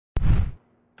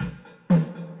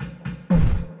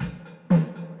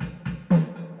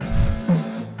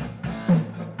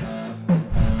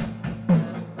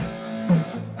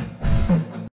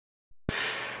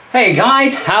Hey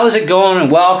guys, how's it going,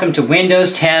 and welcome to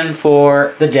Windows 10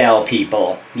 for the Dell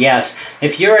people. Yes,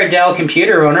 if you're a Dell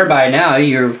computer owner by now,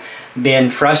 you've been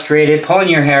frustrated, pulling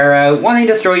your hair out, wanting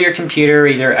to throw your computer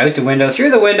either out the window,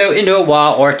 through the window, into a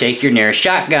wall, or take your nearest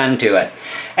shotgun to it.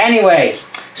 Anyways,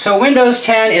 so Windows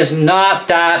 10 is not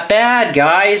that bad,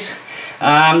 guys.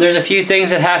 There's a few things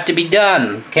that have to be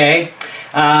done, okay?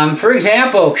 For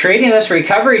example, creating this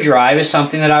recovery drive is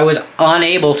something that I was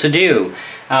unable to do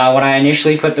when I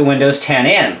initially put the Windows 10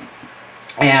 in.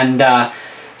 And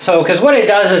because what it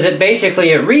does is it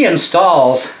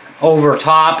reinstalls over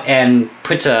top and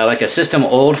puts like a system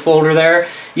old folder there.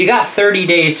 You got 30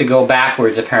 days to go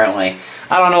backwards, apparently.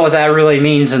 I don't know what that really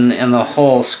means in the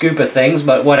whole scoop of things,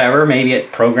 but whatever. Maybe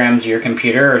it programs your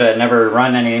computer to never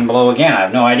run anything below again. I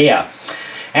have no idea.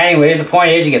 Anyways, the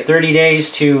point is you get 30 days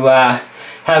to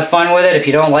have fun with it. If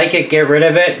you don't like it, get rid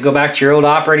of it. Go back to your old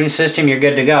operating system. You're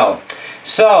good to go.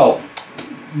 So,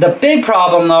 the big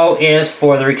problem though is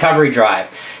for the recovery drive.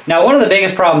 Now, one of the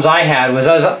biggest problems I had was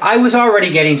I was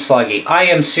already getting sluggy. I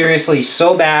am seriously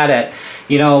so bad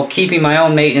at, keeping my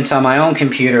own maintenance on my own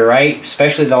computer, right?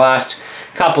 Especially the last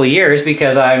couple of years,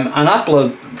 because I'm an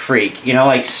upload freak,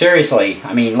 like seriously.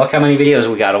 I mean, look how many videos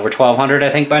we got, over 1,200 I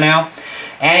think by now.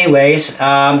 Anyways, so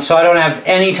I don't have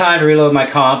any time to reload my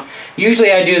comp.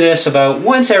 Usually I do this about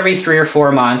once every 3 or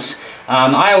 4 months.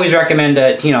 I always recommend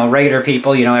to, regular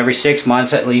people, every 6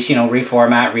 months at least,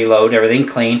 reformat, reload, everything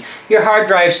clean. Your hard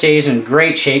drive stays in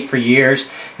great shape for years.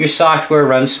 Your software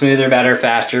runs smoother, better,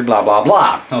 faster, blah, blah,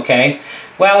 blah, okay?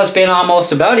 Well, it's been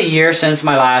almost about a year since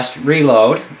my last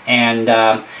reload, and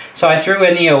so I threw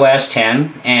in the OS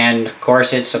 10, and of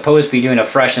course it's supposed to be doing a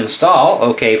fresh install.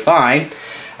 Okay, fine.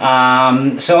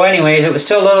 So anyways, it was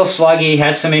still a little sluggy,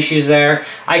 had some issues there.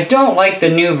 I don't like the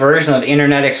new version of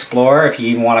Internet Explorer, if you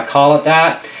even want to call it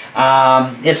that.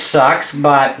 It sucks,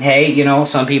 but hey,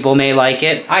 some people may like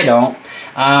it. I don't.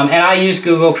 And I use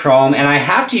Google Chrome, and I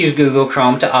have to use Google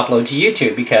Chrome to upload to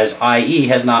YouTube because IE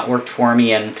has not worked for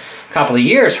me in a couple of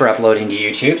years for uploading to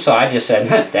YouTube. So I just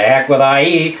said, the heck with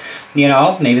IE.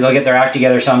 Maybe they'll get their act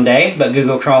together someday, but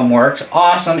Google Chrome works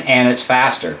awesome and it's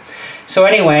faster. So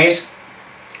anyways,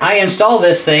 I installed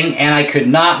this thing and I could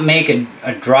not make a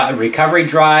recovery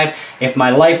drive if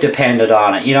my life depended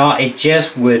on it. It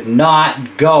just would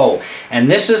not go. And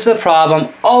this is the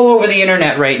problem all over the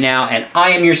internet right now, and I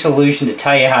am your solution to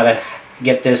tell you how to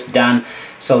get this done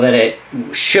so that it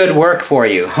should work for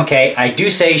you. Okay, I do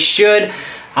say should.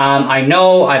 I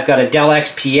know I've got a Dell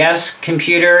XPS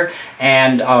computer,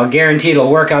 and I'll guarantee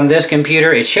it'll work on this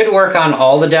computer. It should work on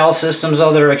all the Dell systems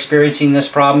though that are experiencing this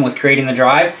problem with creating the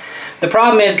drive. The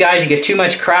problem is, guys, you get too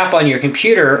much crap on your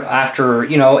computer after,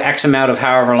 X amount of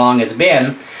however long it's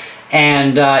been,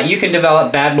 and you can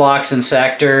develop bad blocks and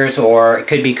sectors, or it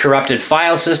could be corrupted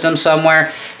file system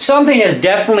somewhere. Something has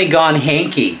definitely gone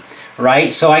hanky,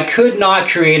 right? So I could not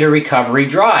create a recovery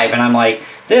drive, and I'm like,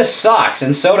 this sucks,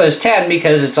 and so does 10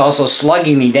 because it's also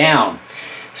slugging me down.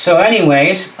 So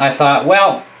anyways, I thought,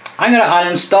 well, I'm going to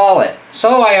uninstall it.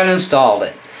 So I uninstalled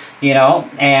it.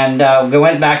 And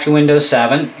went back to Windows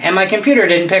 7, and my computer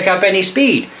didn't pick up any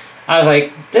speed. I was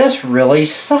like, this really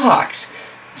sucks.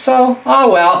 So,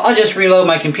 oh well, I'll just reload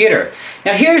my computer.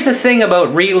 Now here's the thing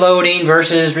about reloading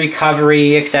versus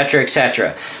recovery, etc.,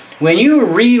 etc. When you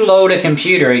reload a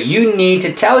computer, you need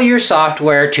to tell your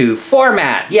software to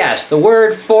format. Yes, the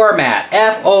word format,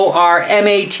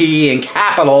 F-O-R-M-A-T in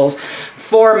capitals,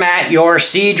 format your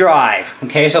C drive.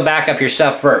 Okay, so back up your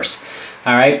stuff first.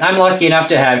 Alright, I'm lucky enough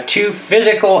to have 2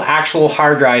 physical actual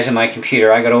hard drives in my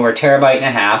computer. I got over 1.5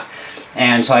 terabytes,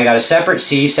 and so I got a separate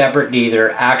C, separate D. They're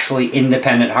actually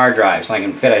independent hard drives. So I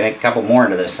can fit, I think, a couple more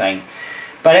into this thing.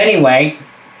 But anyway,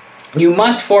 you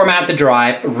must format the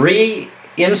drive,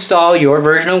 reinstall your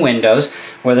version of Windows,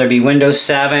 whether it be Windows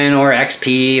 7 or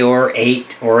XP or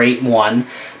 8 or 8.1.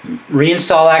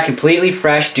 Reinstall that completely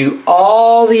fresh, do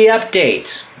all the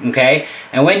updates, okay?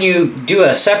 And when you do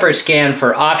a separate scan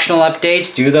for optional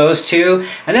updates, do those too,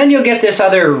 and then you'll get this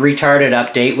other retarded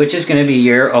update, which is going to be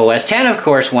your OS 10, of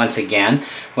course, once again,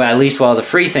 well, at least while the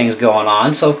free thing's going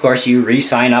on. So of course you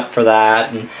re-sign up for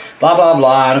that and blah blah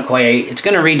blah, and okay, it's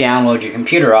going to re-download your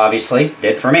computer, obviously,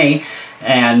 did for me.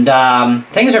 And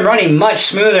things are running much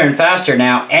smoother and faster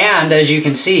now, and as you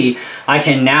can see, I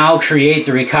can now create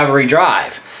the recovery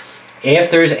drive.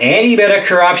 If there's any bit of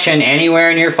corruption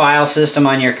anywhere in your file system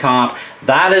on your comp,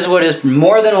 that is what is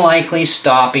more than likely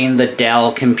stopping the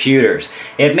Dell computers.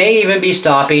 It may even be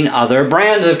stopping other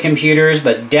brands of computers,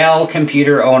 but Dell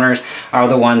computer owners are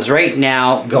the ones right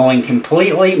now going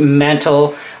completely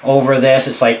mental over this.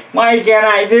 It's like, why can't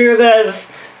I do this?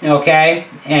 okay?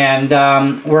 And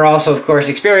we're also, of course,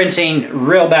 experiencing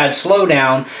real bad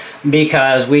slowdown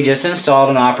because we just installed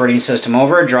an operating system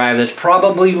over a drive that's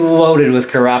probably loaded with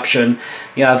corruption.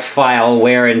 You have file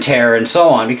wear and tear and so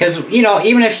on. Because, you know,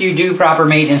 even if you do proper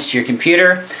maintenance to your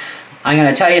computer, I'm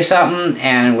going to tell you something,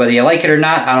 and whether you like it or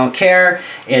not, I don't care.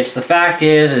 It's the fact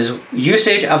is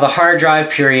usage of the hard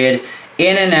drive, period,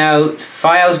 in and out,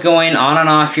 files going on and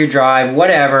off your drive,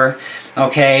 whatever,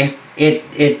 okay?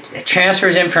 It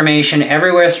transfers information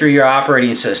everywhere through your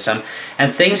operating system,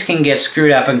 and things can get screwed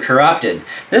up and corrupted.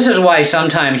 This is why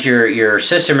sometimes your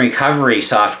system recovery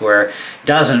software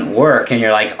doesn't work, and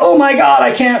you're like, oh my god,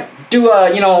 I can't do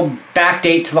a, you know,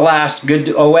 backdate to the last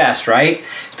good OS, right?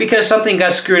 It's because something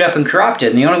got screwed up and corrupted,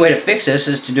 and the only way to fix this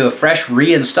is to do a fresh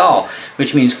reinstall,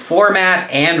 which means format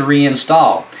and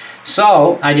reinstall.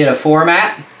 So I did a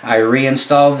format, I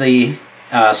reinstalled the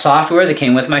software that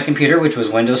came with my computer, which was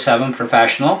Windows 7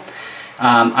 Professional.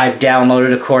 I've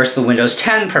downloaded, of course, the Windows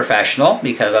 10 Professional,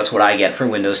 because that's what I get for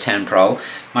Windows 10 Pro.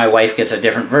 My wife gets a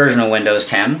different version of Windows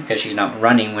 10, because she's not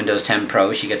running Windows 10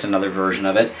 Pro, she gets another version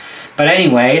of it. But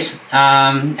anyways,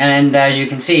 and as you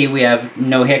can see, we have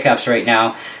no hiccups right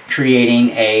now creating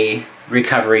a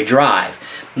recovery drive.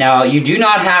 Now, you do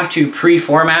not have to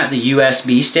pre-format the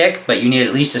USB stick, but you need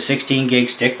at least a 16 gig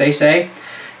stick, they say.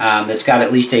 That's got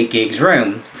at least 8 gigs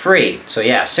room, free. So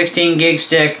yeah, 16 gig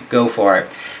stick, go for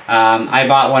it. I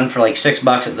bought one for like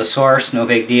 $6 at the source, no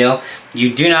big deal.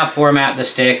 You do not format the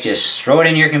stick, just throw it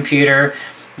in your computer,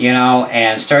 you know,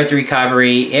 and start the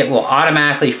recovery. It will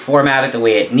automatically format it the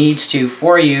way it needs to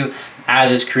for you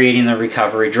as it's creating the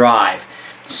recovery drive.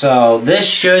 So this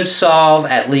should solve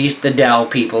at least the Dell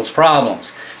people's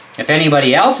problems. If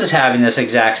anybody else is having this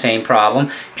exact same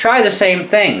problem, try the same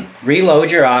thing.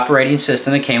 Reload your operating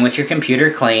system that came with your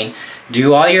computer clean,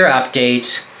 do all your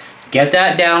updates, get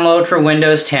that download for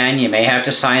Windows 10. You may have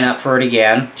to sign up for it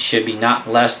again. Should be not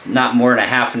more than a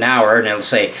half an hour, and it'll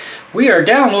say, we are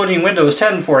downloading Windows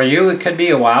 10 for you. It could be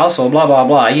a while, so blah, blah,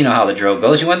 blah. You know how the drill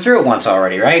goes. You went through it once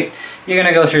already, right? You're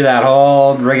going to go through that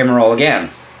whole rigmarole again.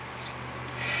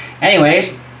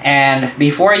 Anyways, and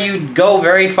before you go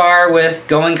very far with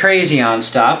going crazy on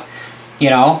stuff,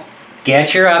 you know,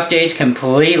 get your updates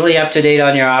completely up to date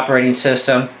on your operating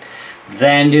system,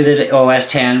 then do the OS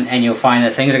 10, and you'll find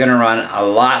that things are going to run a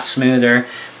lot smoother.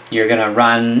 You're going to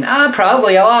run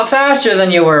probably a lot faster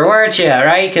than you were, weren't you,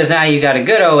 right? Because now you got a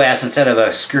good OS instead of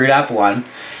a screwed up one.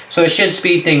 So it should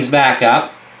speed things back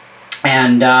up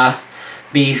and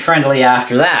be friendly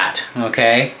after that,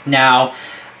 okay? Now,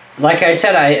 like I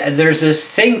said, there's this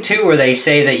thing too where they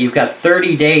say that you've got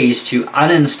 30 days to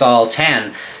uninstall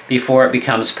 10 before it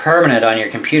becomes permanent on your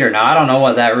computer. Now, I don't know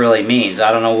what that really means.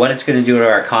 I don't know what it's going to do to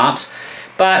our comps,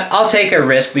 but I'll take a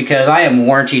risk because I am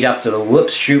warrantied up to the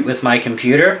whoops shoot with my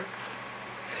computer.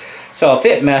 So if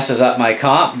it messes up my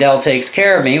comp, Dell takes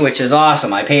care of me, which is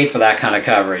awesome. I paid for that kind of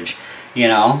coverage, you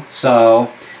know.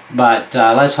 So, but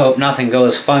let's hope nothing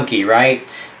goes funky, right?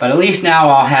 But at least now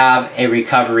I'll have a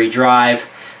recovery drive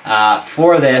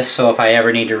for this, so if I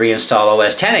ever need to reinstall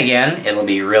OS 10 again, it'll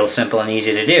be real simple and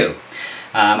easy to do.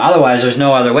 Otherwise, there's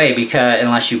no other way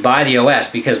unless you buy the OS,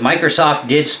 because Microsoft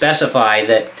did specify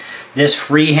that this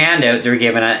free handout they're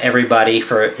giving everybody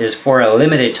is for a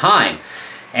limited time,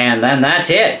 and then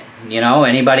that's it. You know,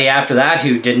 anybody after that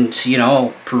who didn't, you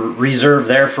know, reserve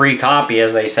their free copy,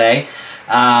 as they say,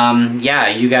 yeah,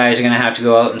 you guys are going to have to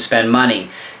go out and spend money.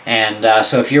 And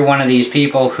so if you're one of these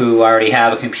people who already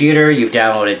have a computer, you've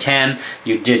downloaded 10,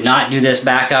 you did not do this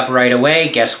backup right away,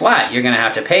 guess what? You're going to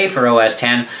have to pay for OS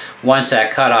 10 once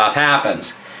that cutoff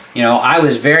happens. You know, I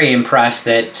was very impressed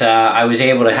that I was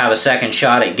able to have a second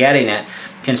shot at getting it,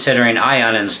 considering I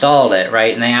uninstalled it,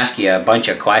 right? And they ask you a bunch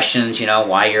of questions, you know,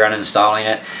 why you're uninstalling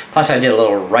it. Plus I did a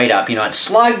little write-up, you know, it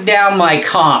slugged down my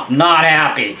comp, not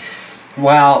happy.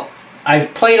 Well,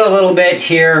 I've played a little bit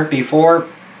here before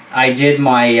I did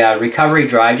my recovery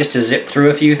drive just to zip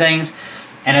through a few things,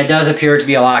 and it does appear to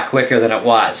be a lot quicker than it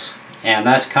was. And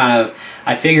that's kind of,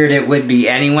 I figured it would be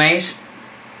anyways,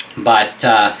 but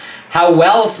how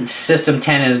well System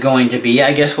 10 is going to be,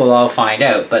 I guess we'll all find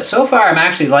out. But so far I'm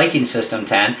actually liking System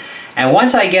 10, and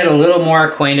once I get a little more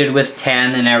acquainted with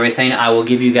 10 and everything, I will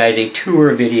give you guys a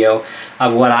tour video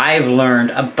of what I've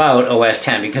learned about OS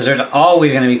 10, because there's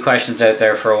always going to be questions out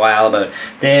there for a while about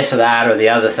this or that or the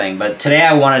other thing. But today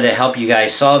I wanted to help you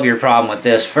guys solve your problem with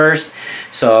this first.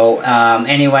 So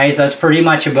anyways, that's pretty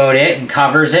much about it and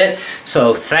covers it.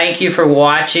 So thank you for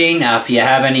watching. If you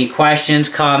have any questions,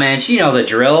 comments, you know the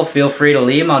drill, feel free to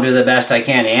leave them. I'll do the best I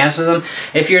can to answer them.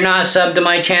 If you're not subbed to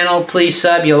my channel, please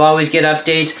sub. You'll always get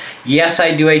updates. Yes,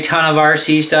 I do a ton of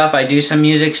RC stuff. I do some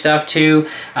music stuff too,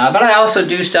 but I also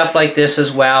do stuff like this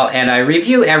as well, and I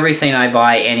review everything I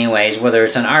buy anyways, whether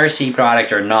it's an RC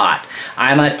product or not.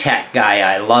 I'm a tech guy.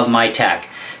 I love my tech.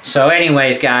 So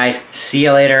anyways, guys, see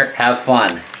you later. Have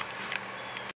fun.